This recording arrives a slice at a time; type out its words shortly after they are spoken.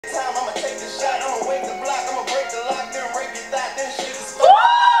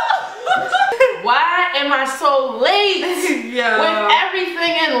am I so late with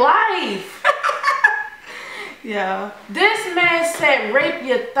everything in life? Yeah. This man said, rape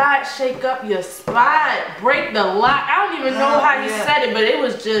your thought, shake up your spot, break the lock. I don't even know how he said it, but it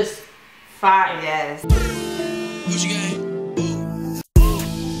was just fire. Yes. What you got?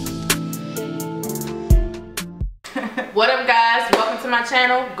 What up, guys? Welcome to my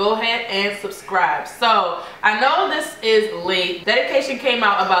channel. Go ahead and subscribe. So I know this is late. Dedication came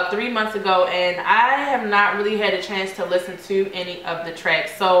out about 3 months ago and I have not really had a chance to listen to any of the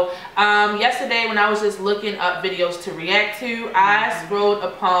tracks. So yesterday when I was just looking up videos to react to, I scrolled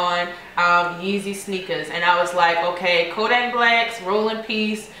upon YEEZY sneakers and I was like, okay, Kodak Blacks, roll in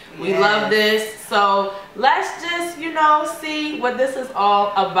peace. We love this. So let's just, you know, see what this is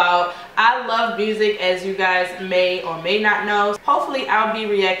all about. I love music, as you guys may or may not know. Hopefully I'll be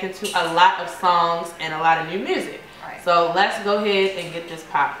reacting to a lot of songs and a lot of new music. Right. So let's go ahead and get this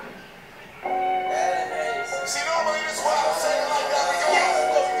popping.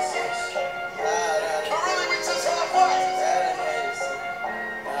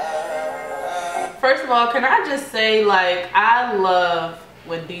 First of all, can I just say, like, I love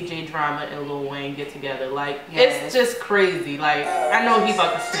when DJ Drama and Lil Wayne get together. Like, it's just crazy. Like, I know he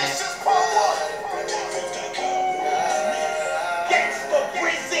about to snap.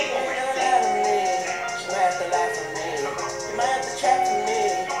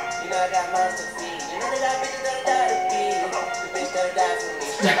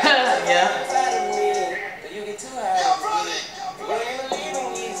 Yeah.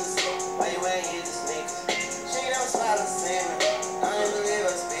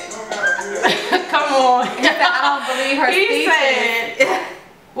 Come on. I don't believe her He said,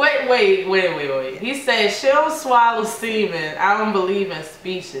 wait. He said, she'll swallow semen. I don't believe in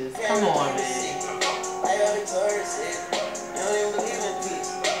speeches. Come on, man.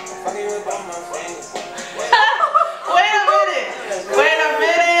 Wait a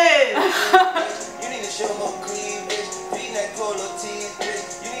minute. You need to show more cleavage. Beating that polo tees,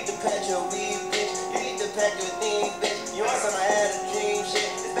 bitch. You need to patch your weave, bitch. You need to pack your things, bitch. You want some I had a dream, shit.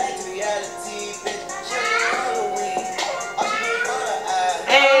 It's back to reality, bitch. She ain't Halloween. All she do is roll her eyes.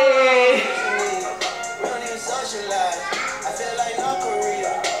 Hey. We don't even socialize. I feel like North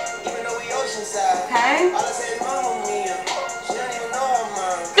Korea, even though we oceanside. Okay. All I say is Mamma Mia. She don't even know her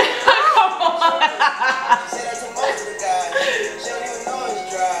mom. Come on. She said that to most of the guys. She don't even know it's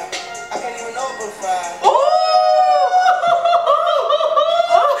dry. I can't even open fire.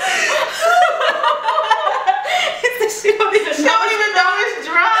 She don't even know it's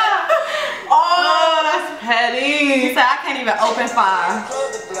dry. Oh, that's petty. He said I can't even open fire.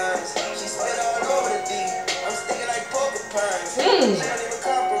 Close the blinds. She spit all over the D. I'm sticking like porcupines. She don't even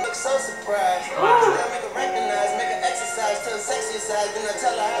come from look so surprised. Wow. I make her recognize, make her exercise till sexy side. Then I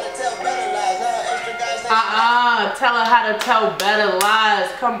tell her how to tell better lies. Now her extra guys. Tell her how to tell better lies.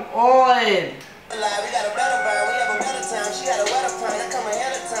 Come on. We got a better vibe. We have a better time. She got a wetter prime. I come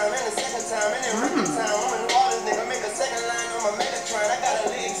ahead of time and the second time and then record time. I'm in New Orleans, nigga. Make a second line on my Megatron. I got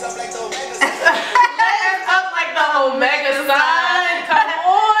a legs up like the Omega sign. Legs up like the Omega sign. Come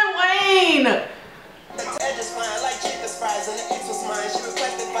on, Wayne. The Ted just fine, like chicken fries, and the ex was mine. She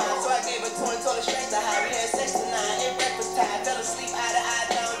requested fine, so I gave her two and told her straight to high. We had sex tonight, at breakfast time, fell asleep, eye to eye,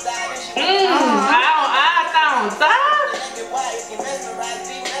 down, died, and she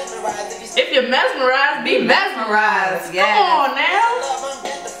If you're mesmerized, be mesmerized. Yes. Come on now.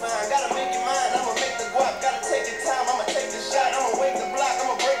 Gotta make your mind, I'ma make the guap, gotta take your time, I'ma take the shot, I'ma wake the block,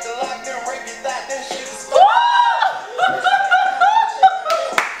 I'ma break the lock, then break your thought, then shake the spot.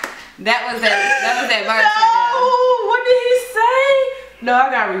 That was that verse. No, what did he say? No,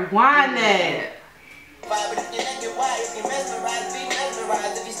 I gotta rewind that.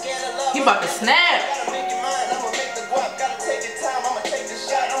 He about to snap. Gotta make your mind, I'ma make the guap, gotta take your time, I'ma take the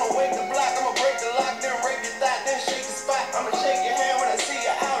shot, I'ma wake the block, I'ma break the lock, then break your thought, then shake the spot. I'ma shake your hand when I see you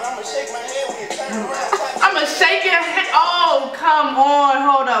out, I'ma shake my hand when you turn around. I'ma shake your hand. Oh, come on.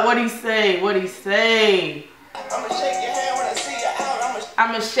 Hold up. What'd he say? What'd he say? I'ma shake your hand when I see you out,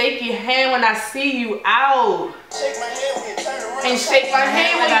 I'ma shake your hand when I see you out. shake my hand when you turn around. And shake my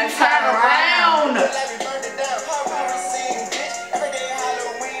hand when you turn around. Let me burn it down. How we receive, bitch. Every day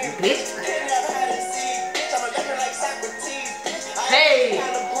Halloween, Bitch. Can't have hide and seek, bitch. I'm a leopard like Socrates, bitch. Hey. I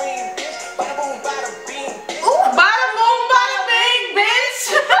ain't green, bitch. Bada boom, bada bing, bitch. Ooh, bada boom, bada bing, bitch.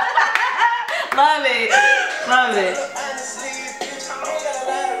 Love it. Love it. Honestly, bitch. You ain't gotta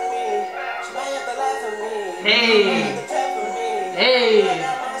lie to me. She might have to lie for me. Hey. Hey.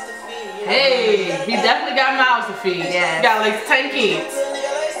 Hey. He definitely got mouths to feed. Yes. He got like 10 kids.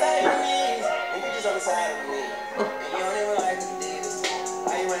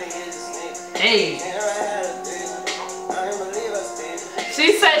 Hey.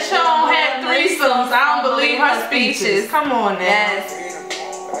 She said she don't have threesomes. I don't believe her speeches. Come on now. Yes.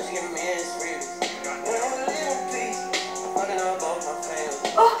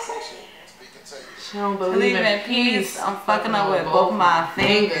 She don't believe in peace. I'm fucking up with both my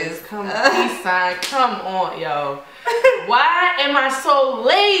fingers. Come on, peace sign. Come on, yo. Why am I so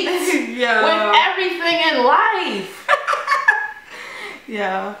late with everything in life?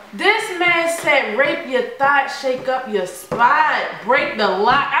 Yeah. This man said, rape your thought, shake up your spot, break the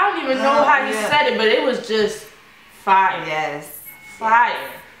lock. I don't even know how he said it, but it was just fire. Yes.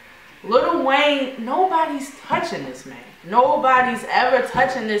 Fire. Lil Wayne, nobody's touching this man. Nobody's ever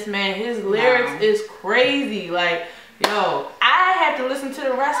touching this man. His lyrics is crazy. Like, yo, I have to listen to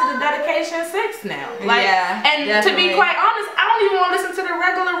the rest of the Dedication 6 now. Like, and definitely. To be quite honest, I don't even want to listen to the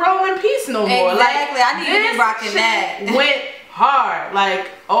regular Roll in Peace no more. Exactly. Like, I need to be rocking that. Went hard. Like,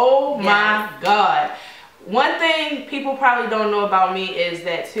 oh my God. One thing people probably don't know about me is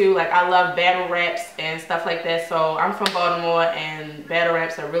that too, like, I love battle raps and stuff like that. So I'm from Baltimore and battle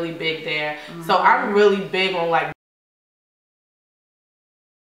raps are really big there. So I'm really big on like